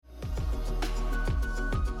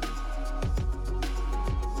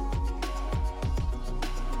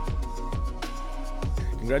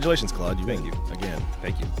Congratulations, Claude. You Thank win you. again.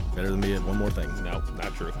 Thank you. Better than me at one more thing. No,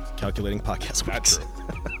 not true. Calculating podcast Not weeks. true.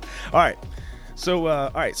 All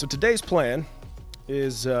right. So today's plan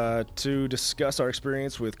is to discuss our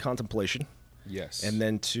experience with contemplation, Yes. and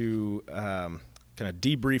then to kind of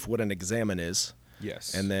debrief what an examen is,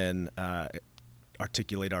 Yes. and then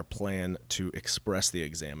articulate our plan to express the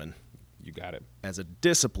examen You got it. as a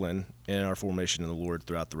discipline in our formation in the Lord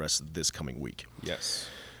throughout the rest of this coming week. Yes.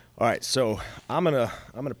 All right, so I'm gonna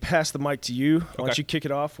pass the mic to you. Why don't Okay. you kick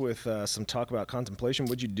it off with some talk about contemplation?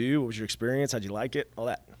 What'd you do? What was your experience? How'd you like it? All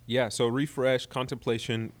that. Yeah. So refresh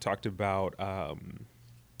contemplation talked about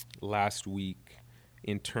last week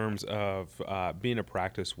in terms of being a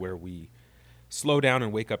practice where we slow down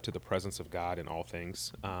and wake up to the presence of God in all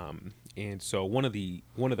things. And so one of the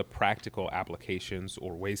practical applications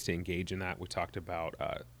or ways to engage in that, we talked about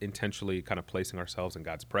intentionally kind of placing ourselves in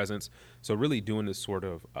God's presence. So really doing this sort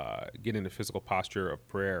of get in a physical posture of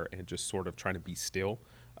prayer and just sort of trying to be still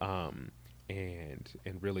and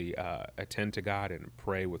really attend to God and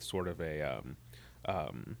pray with sort of a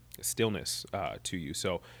stillness to you.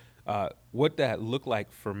 So what that looked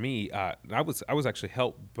like for me, I was actually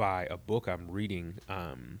helped by a book I'm reading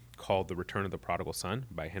called The Return of the Prodigal Son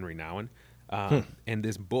by Henry Nouwen. And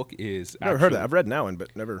this book is Never heard of that. I've read Nouwen,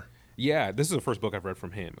 but never. Yeah, this is the first book I've read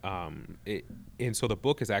from him. And so the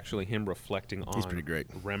book is actually him reflecting on He's pretty great.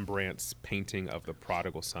 Rembrandt's painting of the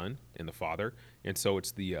prodigal son and the father. And so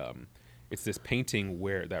it's this painting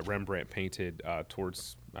where that Rembrandt painted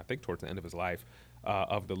towards the end of his life,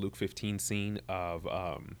 of the Luke 15 scene of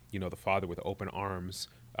the father with open arms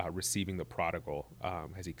receiving the prodigal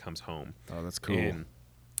as he comes home. Oh, that's cool.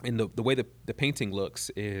 And the way the painting looks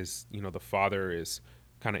is, the father is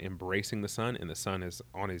kind of embracing the son, and the son is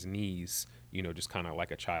on his knees, just kind of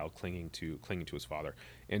like a child clinging to his father.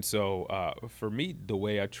 And so for me, the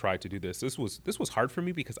way I tried to do this was hard for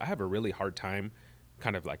me because I have a really hard time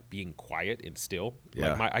kind of like being quiet and still.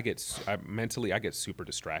 Yeah. Like I get super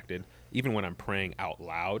distracted even when I'm praying out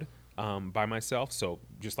loud by myself. So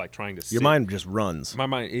just like trying to Your mind just runs. my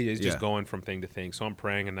mind is just Yeah. going from thing to thing. So I'm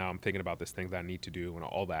praying and now I'm thinking about this thing that I need to do and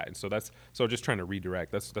all that. And so just trying to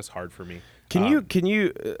redirect. That's hard for me. Can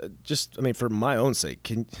you just, I mean, for my own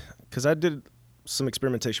sake, because I did some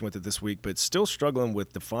experimentation with it this week, but still struggling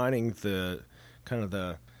with defining the kind of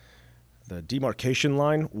the demarcation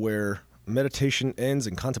line where meditation ends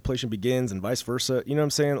and contemplation begins and vice versa. You know what I'm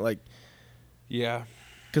saying? Like, Yeah.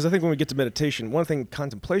 because I think when we get to meditation, one thing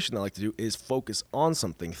contemplation I like to do is focus on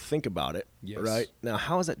something, think about it. Yes. Right? Now,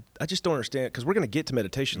 how is that? I just don't understand, because we're going to get to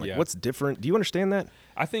meditation. Like, Yeah. what's different? Do you understand that?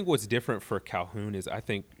 I think what's different for Calhoun is I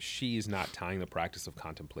think she's not tying the practice of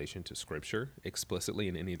contemplation to scripture explicitly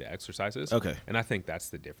in any of the exercises. Okay. And I think that's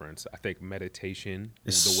the difference. I think meditation,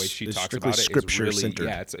 It's- the way she it's talks strictly about it, is scripture really, centered.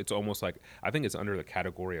 yeah, it's almost like, I think it's under the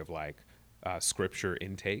category of like scripture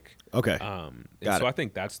intake. Okay. And Got so it. I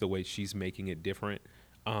think that's the way she's making it different.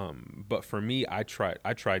 But for me, I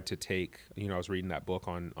tried to take, I was reading that book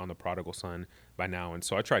on the prodigal son by now. And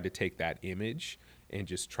so I tried to take that image and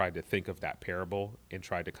just tried to think of that parable and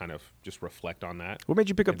tried to kind of just reflect on that. What made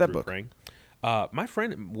you pick up and that through book? praying. My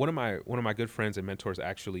friend, one of my good friends and mentors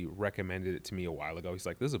actually recommended it to me a while ago. He's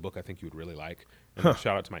like, this is a book I think you would really like. And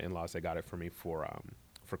shout out to my in-laws. They got it for me for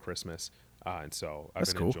Christmas. And so I've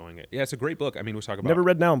That's been cool. enjoying it. Yeah, it's a great book. I mean, we talk about Never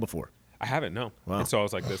read Nouwen before. I haven't, no. Wow. And so I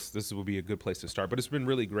was like, this will be a good place to start. But it's been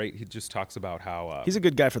really great. He just talks about how He's a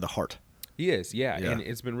good guy for the heart. he is, yeah. Yeah. And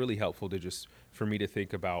it's been really helpful for me to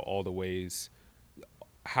think about all the ways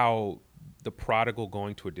how the prodigal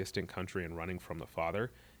going to a distant country and running from the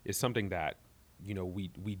father is something that,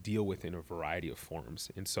 we deal with in a variety of forms.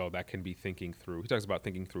 And so that can be he talks about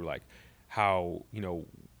thinking through like how,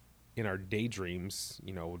 in our daydreams,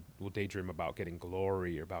 we'll daydream about getting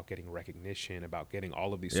glory, or about getting recognition, about getting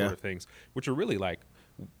all of these Yeah. sort of things, which are really like,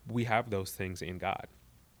 we have those things in God.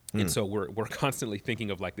 And so we're constantly thinking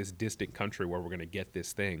of like this distant country where we're going to get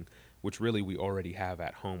this thing, which really we already have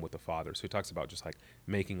at home with the Father. So he talks about just like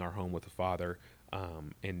making our home with the Father,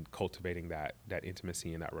 and cultivating that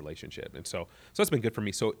intimacy and that relationship. And so it's been good for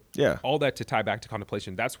me. So Yeah. all that to tie back to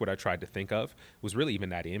contemplation, that's what I tried to think of, was really even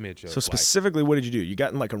that image of So specifically, what did you do? You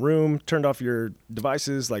got in like a room, turned off your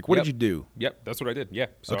devices. Like, what Yep. did you do? Yep, that's what I did. Yeah.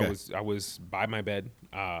 So Okay. I was by my bed,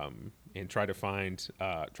 and try to find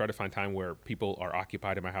time where people are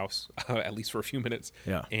occupied in my house, at least for a few minutes.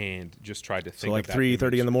 Yeah. And just tried to think So like of that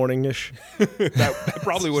 3:30 in the morning ish. that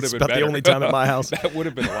probably would have It's been about better. the only time at my house. That would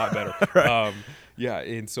have been a lot better. Yeah.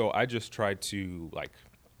 And so I just tried to like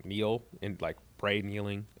kneel and like pray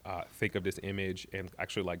kneeling, think of this image, and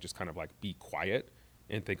actually like just kind of like be quiet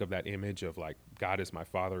and think of that image of like God is my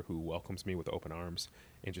Father who welcomes me with open arms,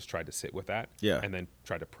 and just tried to sit with that. Yeah. And then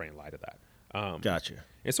try to pray in light of that. Gotcha.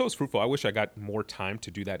 And so it's fruitful. I wish I got more time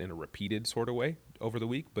to do that in a repeated sort of way over the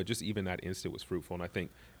week, but just even that instant was fruitful. And I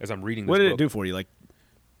think as I'm reading this What did book, it do for you? Like,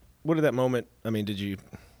 what did that moment, I mean, did you,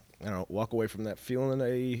 I don't know, walk away from that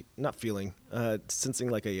sensing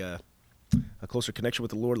like a closer connection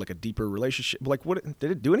with the Lord, like a deeper relationship? Like,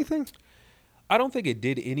 did it do anything? I don't think it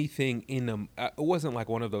did anything in them. It wasn't like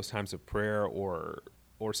one of those times of prayer or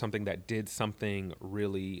something that did something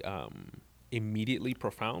really immediately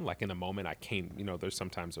profound. Like in a moment I came, there's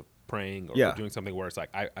sometimes of praying or doing something where it's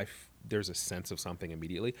like there's a sense of something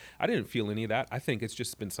immediately. I didn't feel any of that. I think it's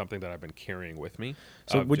just been something that I've been carrying with me.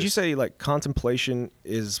 So would you say like contemplation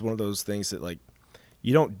is one of those things that like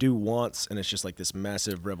you don't do once and it's just like this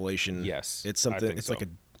massive revelation? Yes. It's something, it's so. like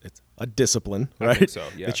it's a discipline, right? I think so,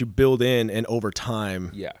 yeah. That you build in, and over time,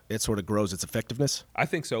 Yeah. it sort of grows its effectiveness. I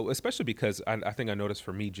think so, especially because I think I noticed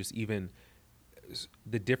for me just even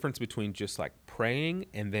the difference between just like praying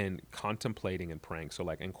and then contemplating and praying. So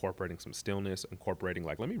like incorporating some stillness, incorporating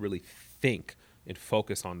like, let me really think and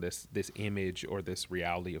focus on this image or this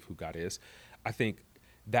reality of who God is. I think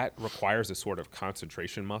that requires a sort of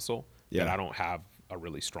concentration muscle that I don't have a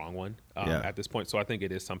really strong one at this point. So I think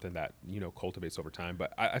it is something that, cultivates over time.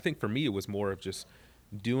 But I think for me, it was more of just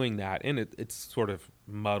doing that. And it's sort of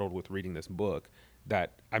muddled with reading this book,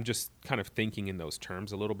 that I'm just kind of thinking in those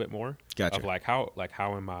terms a little bit more. Gotcha. Of like how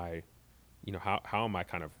am I, how am I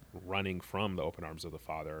kind of running from the open arms of the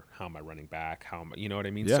Father? How am I running back? How am I, you know what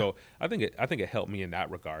I mean? Yeah. So I think it helped me in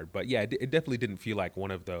that regard. But yeah, it definitely didn't feel like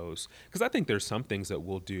one of those, because I think there's some things that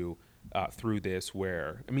we'll do through this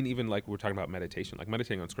where, I mean, even like we're talking about meditation, like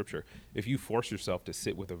meditating on scripture, if you force yourself to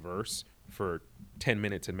sit with a verse for 10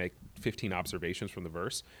 minutes and make 15 observations from the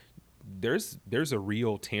verse, there's a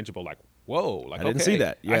real tangible like, whoa, like I didn't see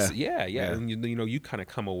that. Yeah. And you kind of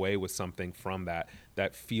come away with something from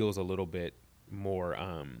that feels a little bit more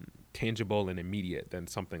tangible and immediate than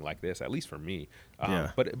something like this, at least for me.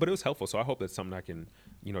 But it was helpful. So I hope that's something I can,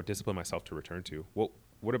 discipline myself to return to.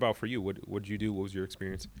 What about for you? What did you do? What was your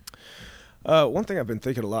experience? One thing I've been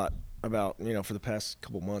thinking a lot about, for the past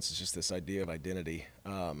couple months is just this idea of identity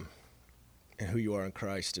and who you are in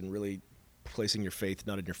Christ, and really placing your faith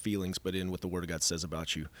not in your feelings, but in what the Word of God says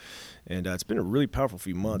about you. And it's been a really powerful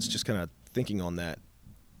few months just kind of thinking on that.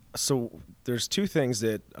 So there's two things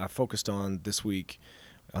that I focused on this week.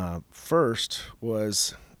 First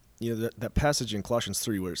was, that passage in Colossians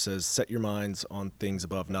 3 where it says, set your minds on things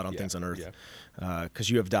above, not on things on earth, because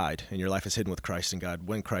you have died and your life is hidden with Christ in God.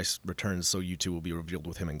 When Christ returns, so you too will be revealed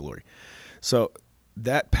with him in glory. So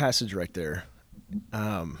that passage right there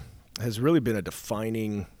has really been a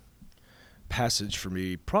defining passage for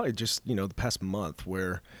me, probably just, the past month,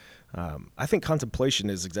 where I think contemplation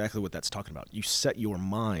is exactly what that's talking about. You set your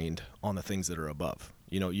mind on the things that are above.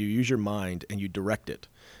 You use your mind and you direct it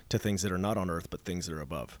to things that are not on earth, but things that are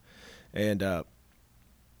above. And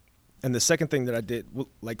the second thing that I did,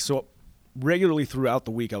 so regularly throughout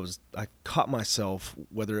the week, I caught myself,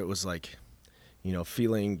 whether it was like,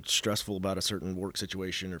 feeling stressful about a certain work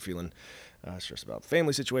situation or feeling stressed about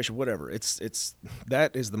family situation, whatever.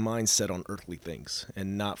 That is the mindset on earthly things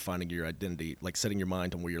and not finding your identity, like setting your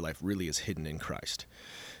mind on where your life really is hidden in Christ.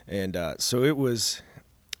 And so it was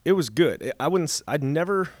good. There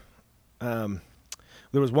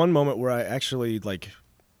was one moment where I actually like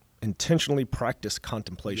intentionally practiced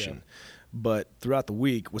contemplation, but throughout the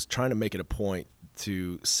week was trying to make it a point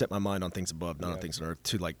to set my mind on things above, not on things on earth,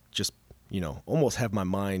 to like just, almost have my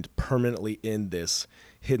mind permanently in this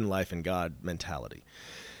hidden life in God mentality.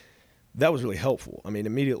 That was really helpful. I mean,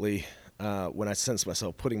 immediately when I sensed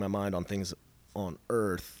myself putting my mind on things on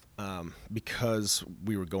earth, because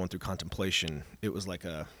we were going through contemplation, it was like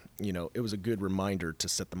it was a good reminder to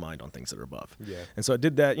set the mind on things that are above. Yeah. And so I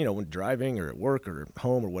did that, when driving or at work or at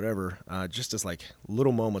home or whatever, just as like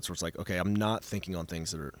little moments where it's like, okay, I'm not thinking on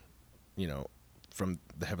things that are, from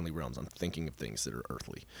the heavenly realms. I'm thinking of things that are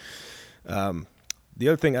earthly. The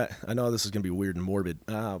other thing, I know this is going to be weird and morbid.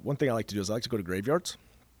 One thing I like to do is I like to go to graveyards.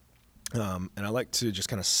 And I like to just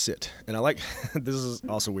kind of sit. And I like, this is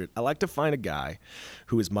also weird, I like to find a guy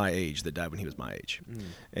who is my age that died when he was my age.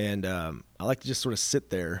 And I like to just sort of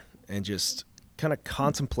sit there and just kind of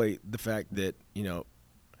contemplate the fact that,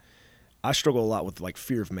 I struggle a lot with like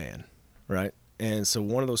fear of man, right? And so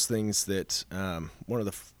one of those things that, one of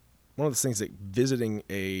the things that visiting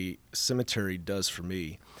a cemetery does for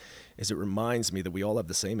me is it reminds me that we all have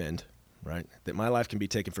the same end, right? That my life can be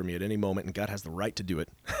taken from me at any moment, and God has the right to do it,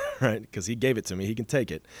 right? Because he gave it to me, he can take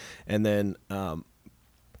it. And then to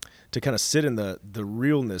kind of sit in the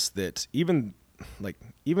realness that even like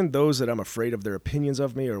even those that I'm afraid of their opinions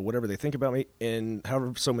of me or whatever they think about me, in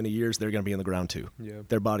however so many years, they're going to be in the ground too. Yeah.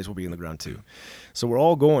 Their bodies will be in the ground too. So we're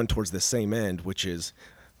all going towards the same end, which is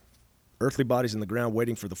earthly bodies in the ground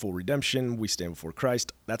waiting for the full redemption. We stand before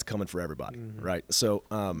Christ. That's coming for everybody, right? So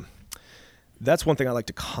that's one thing I like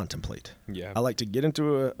to contemplate. Yeah. I like to get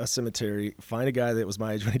into a cemetery, find a guy that was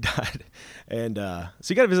my age when he died, and so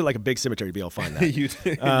you got to visit like a big cemetery to be able to find that. you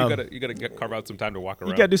gotta carve out some time to walk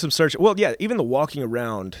around. You got to do some search. Well, yeah, even the walking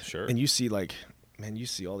around, Sure. and you see like, man, you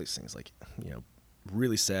see all these things like, you know,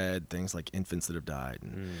 really sad things like infants that have died,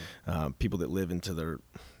 and people that live into their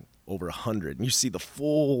over 100, and you see the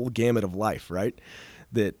full gamut of life, right?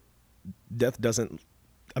 That death doesn't.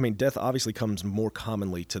 I mean, death obviously comes more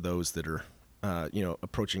commonly to those that are, you know,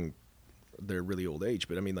 approaching their really old age,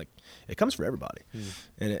 but I mean, like, it comes for everybody,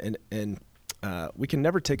 and we can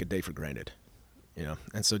never take a day for granted, you know.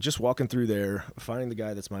 And so, just walking through there, finding the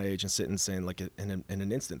guy that's my age, and sitting, saying, like, in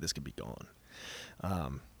an instant, this could be gone.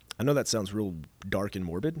 I know that sounds real dark and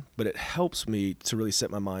morbid, but it helps me to really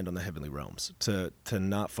set my mind on the heavenly realms, to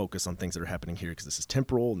not focus on things that are happening here, because this is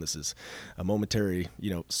temporal and this is a momentary,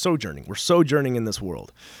 you know, sojourning. We're sojourning in this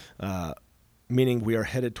world, meaning we are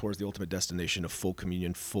headed towards the ultimate destination of full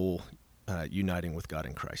communion, full uniting with God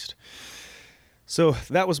in Christ. So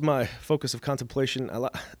that was my focus of contemplation.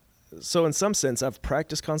 So in some sense, I've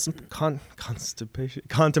practiced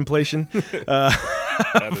contemplation.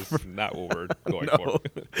 That is not what we're going for.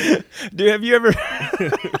 Dude, have you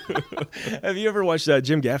ever watched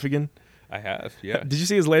Jim Gaffigan? I have, yeah. Did you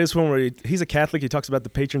see his latest one where he's a Catholic? He talks about the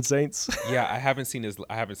patron saints. Yeah, I haven't seen his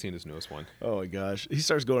newest one. Oh my gosh, he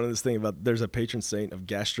starts going on this thing about there's a patron saint of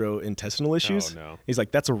gastrointestinal issues. Oh no. He's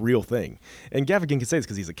like, that's a real thing, and Gaffigan can say this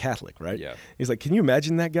because he's a Catholic, right? Yeah. He's like, can you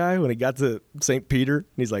imagine that guy when he got to St. Peter? And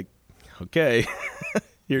he's like, okay,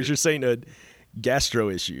 here's your sainthood, gastro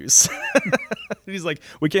issues. He's like,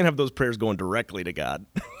 we can't have those prayers going directly to God.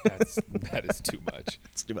 That is too much.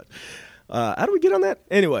 It's too much. How do we get on that?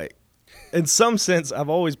 Anyway, in some sense, I've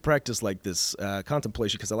always practiced like this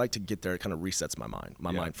contemplation because I like to get there. It kind of resets my mind,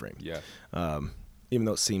 mind frame. Yeah. Even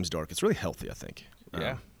though it seems dark, it's really healthy, I think.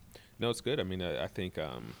 Yeah. No, it's good. I mean, I think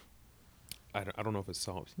I don't know if it's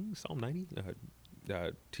Psalm 90.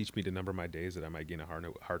 Teach me to number my days that I might gain a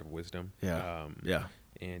heart of wisdom. Yeah.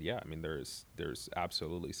 And yeah, I mean, there's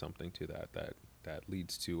absolutely something to that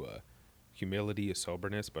leads to humility, a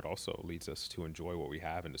soberness, but also leads us to enjoy what we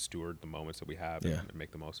have and to steward the moments that we have and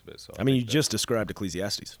make the most of it. So I mean, you just described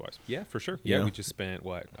Ecclesiastes. Yeah, for sure. You know? We just spent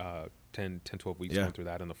 10, 12 weeks going through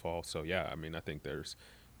that in the fall. So yeah, I mean, I think there's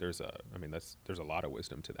a lot of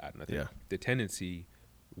wisdom to that. And I think the tendency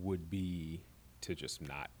would be to just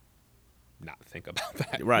not think about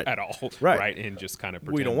that at all, right? And just kind of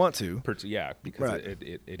pretend we don't want to, because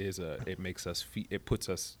it makes us it puts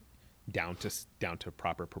us down to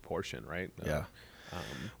proper proportion, right?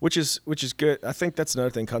 Which is good. I think that's another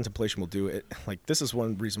thing contemplation will do. It like this is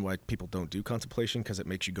one reason why people don't do contemplation, because it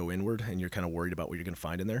makes you go inward and you're kind of worried about what you're going to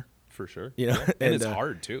find in there. For sure, you know, and it's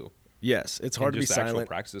hard too. Yes, it's hard to be silent. Actual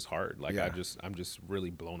practice is hard. Like I'm just really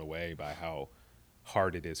blown away by how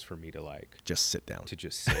hard it is for me to just sit down,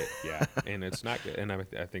 yeah. And it's not good. And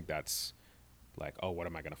I think that's like, oh, what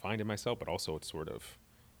am I going to find in myself? But also it's sort of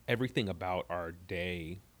everything about our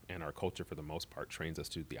day and our culture for the most part trains us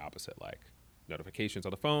to do the opposite, like notifications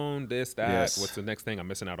on the phone, this, that, what's the next thing? I'm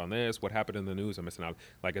missing out on this. What happened in the news? I'm missing out.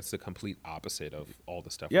 Like it's the complete opposite of all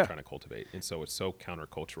the stuff we're trying to cultivate. And so it's so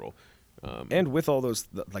countercultural. And with all those,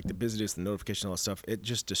 like the busyness, the notification, all that stuff,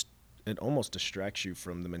 it almost distracts you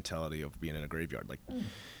from the mentality of being in a graveyard. Like,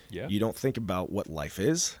 you don't think about what life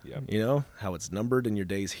is, you know, how it's numbered in your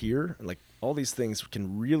days here. Like all these things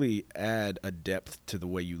can really add a depth to the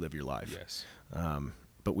way you live your life. Yes.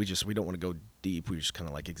 But we don't want to go deep. We just kind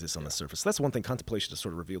of like exist on the surface. So that's one thing contemplation has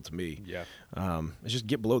sort of revealed to me. Yeah. Is just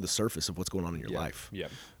get below the surface of what's going on in your life. Yeah.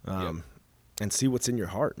 And see what's in your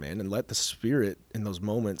heart, man, and let the Spirit in those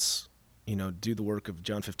moments, you know, do the work of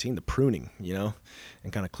John 15, the pruning, you know,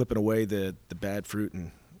 and kind of clipping away the bad fruit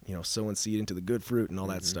and, you know, sowing seed into the good fruit and all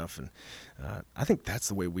that stuff. And I think that's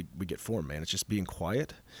the way we get formed, man. It's just being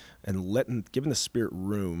quiet and giving the Spirit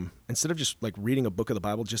room, instead of just like reading a book of the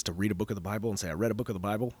Bible, just to read a book of the Bible and say, I read a book of the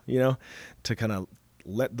Bible, you know, to kind of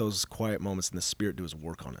let those quiet moments in the Spirit do his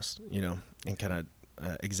work on us, you know, and kind of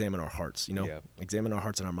examine our hearts, you know, examine our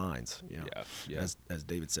hearts and our minds, you know, as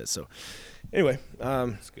David says. So anyway,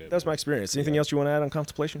 that was my experience. Anything else you want to add on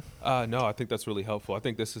contemplation? No, I think that's really helpful. I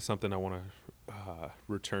think this is something I want to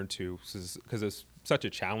return to because it's such a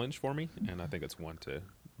challenge for me. And I think it's one to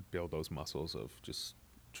build those muscles of just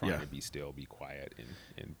trying Yeah. to be still, be quiet,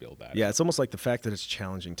 and build that. Yeah, it's almost like the fact that it's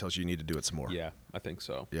challenging tells you need to do it some more. Yeah, I think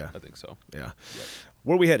so. Yeah. I think so. Yeah. Yep.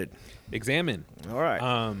 Where are we headed? Examine. All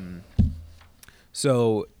right.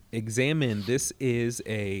 So examine, this is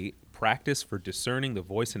a practice for discerning the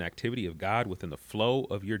voice and activity of God within the flow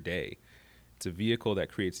of your day. It's a vehicle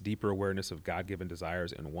that creates deeper awareness of God-given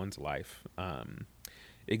desires in one's life.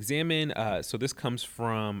 Examine, so this comes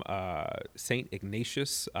from St.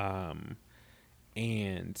 Ignatius,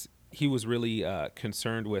 and he was really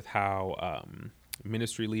concerned with how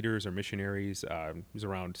ministry leaders or missionaries, it was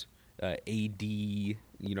around AD,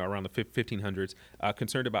 around the 1500s,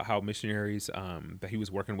 concerned about how missionaries that he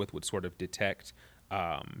was working with would sort of detect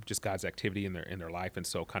just God's activity in their life, and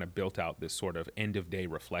so kind of built out this sort of end of day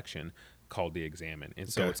reflection called the Examine. And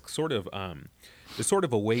so it's sort of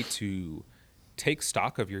a way to take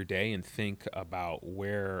stock of your day and think about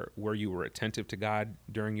where you were attentive to God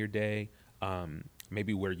during your day,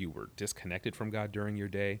 maybe where you were disconnected from God during your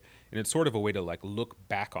day. And it's sort of a way to like look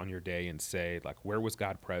back on your day and say, like, where was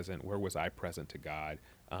God present? Where was I present to God?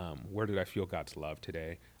 Where did I feel God's love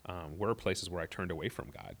today? Where are places where I turned away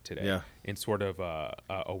from God today? Yeah. And sort of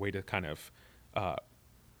a way to kind of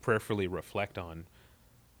prayerfully reflect on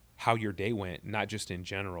how your day went, not just in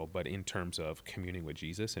general, but in terms of communing with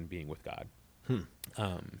Jesus and being with God.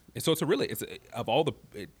 And so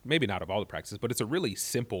maybe not of all the practices, but it's a really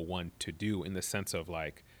simple one to do in the sense of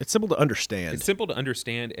like, it's simple to understand. it's simple to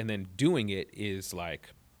understand, and then doing it is like,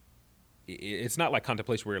 it's not like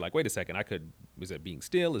contemplation where you're like, wait a second, is it being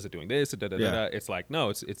still? Is it doing this? Da, da, da, da. It's like, no,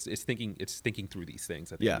 it's thinking through these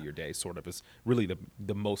things at the end of your day, sort of is really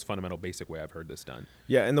the most fundamental basic way I've heard this done.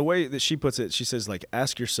 Yeah. And the way that she puts it, she says like,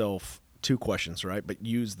 ask yourself 2 questions, right? But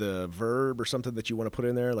use the verb or something that you want to put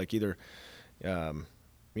in there. Like either,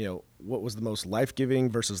 what was the most life-giving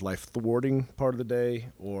versus life-thwarting part of the day?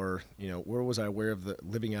 Or, where was I aware of the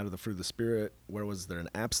living out of the fruit of the Spirit? Where was there an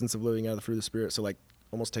absence of living out of the fruit of the Spirit? So like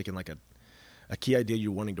almost taking like a key idea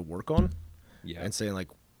you're wanting to work on and saying like,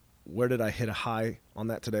 where did I hit a high on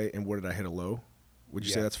that today? And where did I hit a low? Would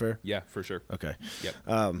you say that's fair? Yeah, for sure. Okay. Yep.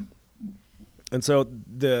 And so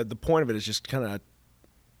the point of it is just kind of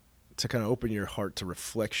open your heart to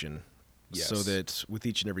reflection so that with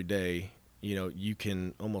each and every day, you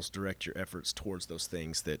can almost direct your efforts towards those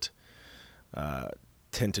things that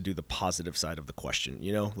tend to do the positive side of the question,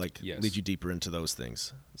 lead you deeper into those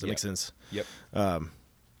things. Does that make sense? Yep.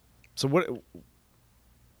 So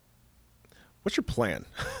what's your plan?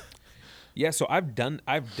 Yeah, so I've done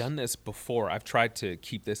this before. I've tried to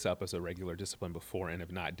keep this up as a regular discipline before, and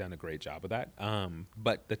have not done a great job of that.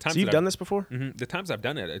 But the times So you've done this before? Mm-hmm, the times I've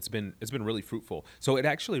done it, it's been really fruitful. So it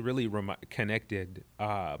actually really connected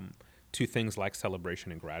to things like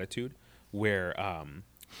celebration and gratitude, where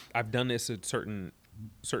I've done this at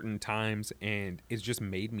certain times, and it's just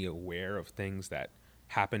made me aware of things that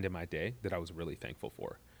happened in my day that I was really thankful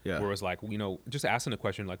for. Yeah. Where it was like, just asking the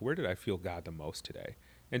question like, where did I feel God the most today?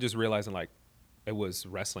 And just realizing like it was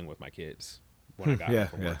wrestling with my kids when I got home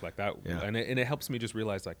from work like that. Yeah. And it helps me just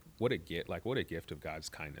realize like what a gift of God's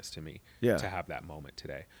kindness to me to have that moment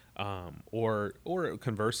today. Or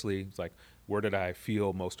conversely, it's like, where did I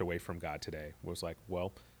feel most away from God today? It was like,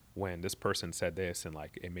 well, when this person said this and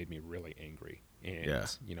like it made me really angry. And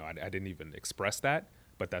I didn't even express that,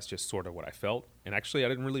 but that's just sort of what I felt. And actually I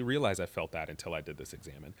didn't really realize I felt that until I did this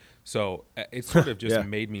Examine. So it sort of just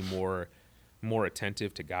made me more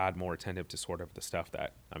attentive to God, more attentive to sort of the stuff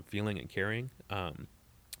that I'm feeling and carrying.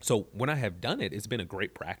 So when I have done it, it's been a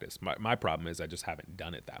great practice. My problem is I just haven't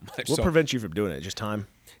done it that much. What prevents you from doing it? Just time?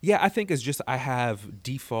 Yeah, I think it's just I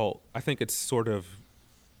think it's sort of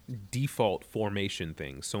default formation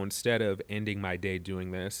things. So instead of ending my day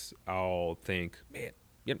doing this, I'll think, man,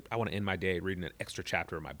 I want to end my day reading an extra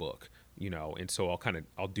chapter of my book, and so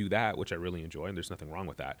I'll do that, which I really enjoy, and there's nothing wrong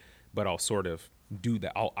with that. But I'll sort of do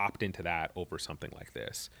that. I'll opt into that over something like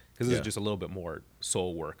this because this is just a little bit more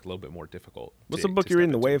soul work, a little bit more difficult. What's the book you're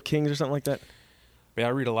reading? The Way of Kings or something like that? Yeah, I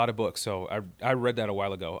read a lot of books. So I read that a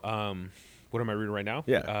while ago. What am I reading right now?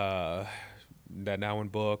 Yeah. That Now in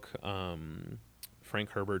book.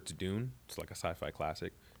 Frank Herbert's Dune. It's like a sci-fi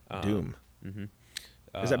classic. Doom.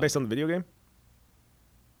 Mm-hmm. Is that based on the video game?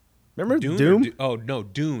 Remember Dune? Doom? Oh no,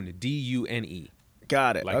 Dune. D-U-N-E.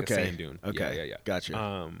 Got it. Like okay. a sand dune. Okay. Yeah.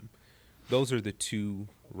 Gotcha. Those are the 2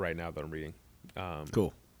 right now that I'm reading.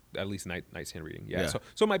 Cool. At least nightstand reading. Yeah. So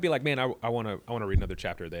it might be like, man, I want to read another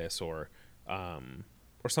chapter of this, or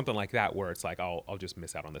something like that, where it's like I'll just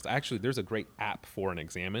miss out on this. Actually, there's a great app for an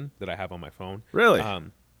Examine that I have on my phone. Really?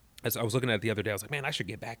 as I was looking at it the other day, I was like, man, I should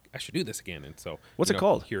do this again. And so, What's it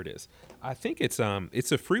called? Here it is. I think it's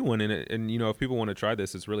a free one, and if people want to try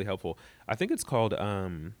this, it's really helpful. I think it's called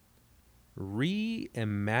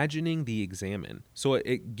Reimagining the Examen. So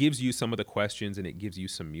it gives you some of the questions, and it gives you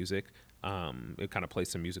some music. It kind of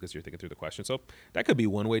plays some music as you're thinking through the question. So that could be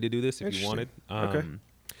one way to do this if you wanted. Okay.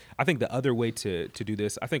 I think the other way to do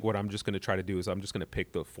this, I think what I'm just going to try to do is I'm just going to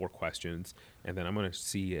pick the 4 questions, and then I'm going to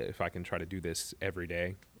see if I can try to do this every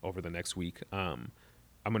day over the next week. I'm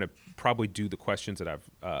going to probably do the questions that I've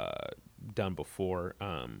done before,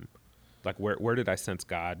 like where did I sense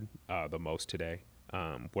God the most today?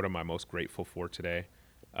 What am I most grateful for today?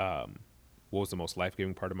 What was the most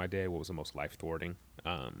life-giving part of my day? What was the most life-thwarting?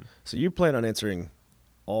 So you plan on answering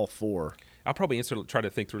all 4 I'll probably try to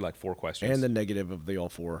think through like 4 questions. and the negative of the all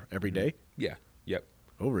 4 every day? Yeah. Yep.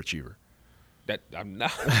 Overachiever. That I'm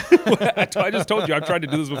not. I just told you I've tried to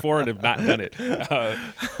do this before and have not done it.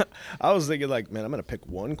 I was thinking like, man, I'm going to pick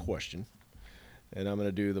one question and I'm going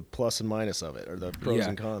to do the plus and minus of it, or the pros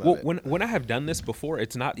and cons Well, of it. when I have done this before,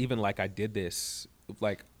 it's not even like I did this.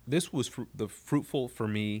 Like this was fruitful for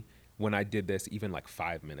me when I did this, even like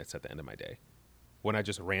 5 minutes at the end of my day. When I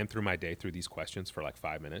just ran through my day through these questions for like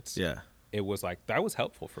 5 minutes. Yeah. It was like, that was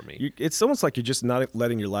helpful for me. It's almost like you're just not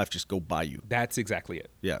letting your life just go by you. That's exactly it.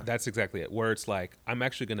 Yeah. That's exactly it. Where it's like, I'm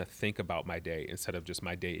actually going to think about my day instead of just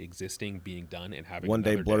my day existing, being done, and having One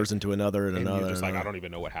day another blurs into another and another. You're just like, another. I don't even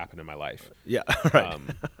know what happened in my life. Yeah, right.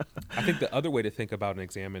 I think the other way to think about and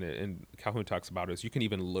examine it, and Calhoun talks about it, is you can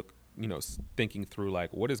even look, thinking through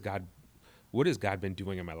like, what has God been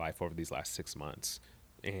doing in my life over these last 6 months?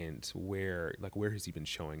 And where has he been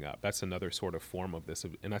showing up? That's another sort of form of this.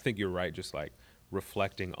 And I think you're right, just like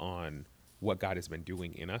reflecting on what God has been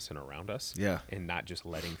doing in us and around us. Yeah. And not just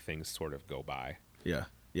letting things sort of go by. Yeah.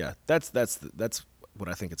 Yeah. That's what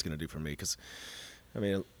I think it's going to do for me. Cause I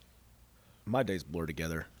mean, my days blur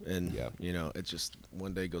together and it's just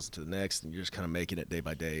one day goes to the next and you're just kind of making it day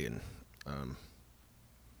by day. And,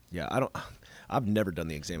 I've never done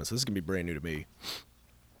the exam. So this is gonna be brand new to me.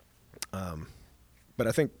 But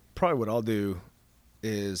I think probably what I'll do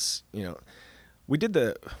is, we did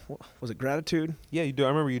was it gratitude? Yeah, you do. I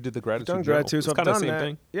remember you did the gratitude. Done gratitude, so it's I've kind of done the same that.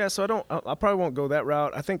 thing. Yeah, so I probably won't go that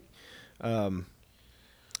route. I think I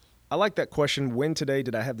like that question. When today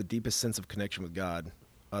did I have the deepest sense of connection with God,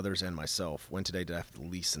 others, and myself? When today did I have the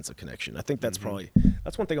least sense of connection? I think that's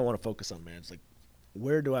that's one thing I want to focus on, man. It's like,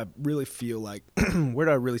 where do I really feel like, where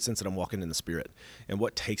do I really sense that I'm walking in the Spirit, and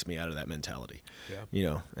what takes me out of that mentality,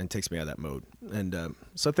 and takes me out of that mode. And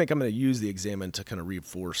so I think I'm going to use the examine to kind of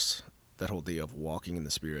reinforce that whole idea of walking in the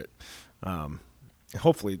Spirit.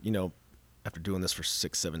 Hopefully, after doing this for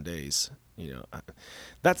 6-7 days,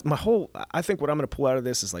 that's my whole, I think what I'm going to pull out of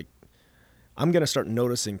this is like, I'm going to start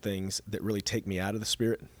noticing things that really take me out of the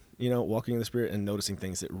Spirit, walking in the Spirit, and noticing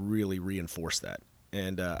things that really reinforce that.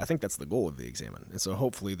 And I think that's the goal of the examine. And so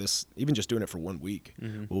hopefully this, even just doing it for 1 week,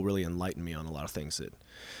 will really enlighten me on a lot of things that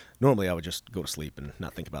normally I would just go to sleep and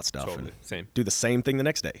not think about stuff. Totally. And do the same thing the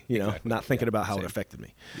next day, Exactly. not thinking about how Same. it affected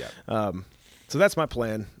me. Yeah. So that's my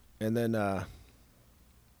plan. And then, I'm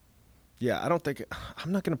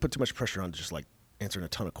not going to put too much pressure on just like answering a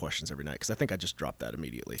ton of questions every night, because I think I just dropped that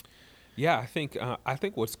immediately. Yeah, I think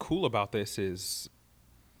what's cool about this is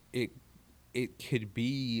it could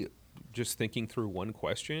be just thinking through one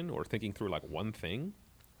question or thinking through like one thing,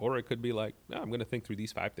 or it could be like, no, I'm going to think through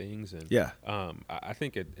these 5 things. And I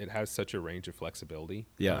think it has such a range of flexibility.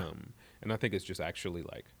 Yeah. And I think it's just actually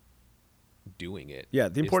like doing it. Yeah.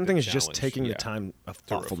 The important thing is just challenge. taking the Yeah. time of To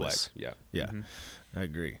thoughtfulness. reflect. Yeah. Mhm. I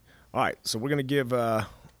agree. All right. So we're going to give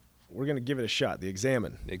it a shot, the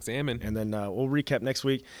examine. Examine. And then we'll recap next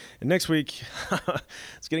week. And next week,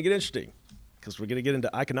 it's going to get interesting because we're going to get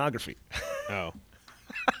into iconography. Oh.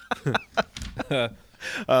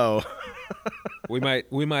 Oh. We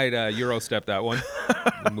might Euro step that one.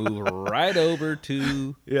 Move right over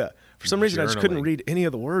to Yeah. For some reason, I just couldn't journaling. read any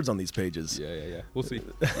of the words on these pages. Yeah. We'll see.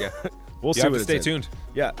 Yeah. We'll see You have what to it stay said. tuned.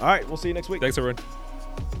 Yeah. All right. We'll see you next week. Thanks, everyone.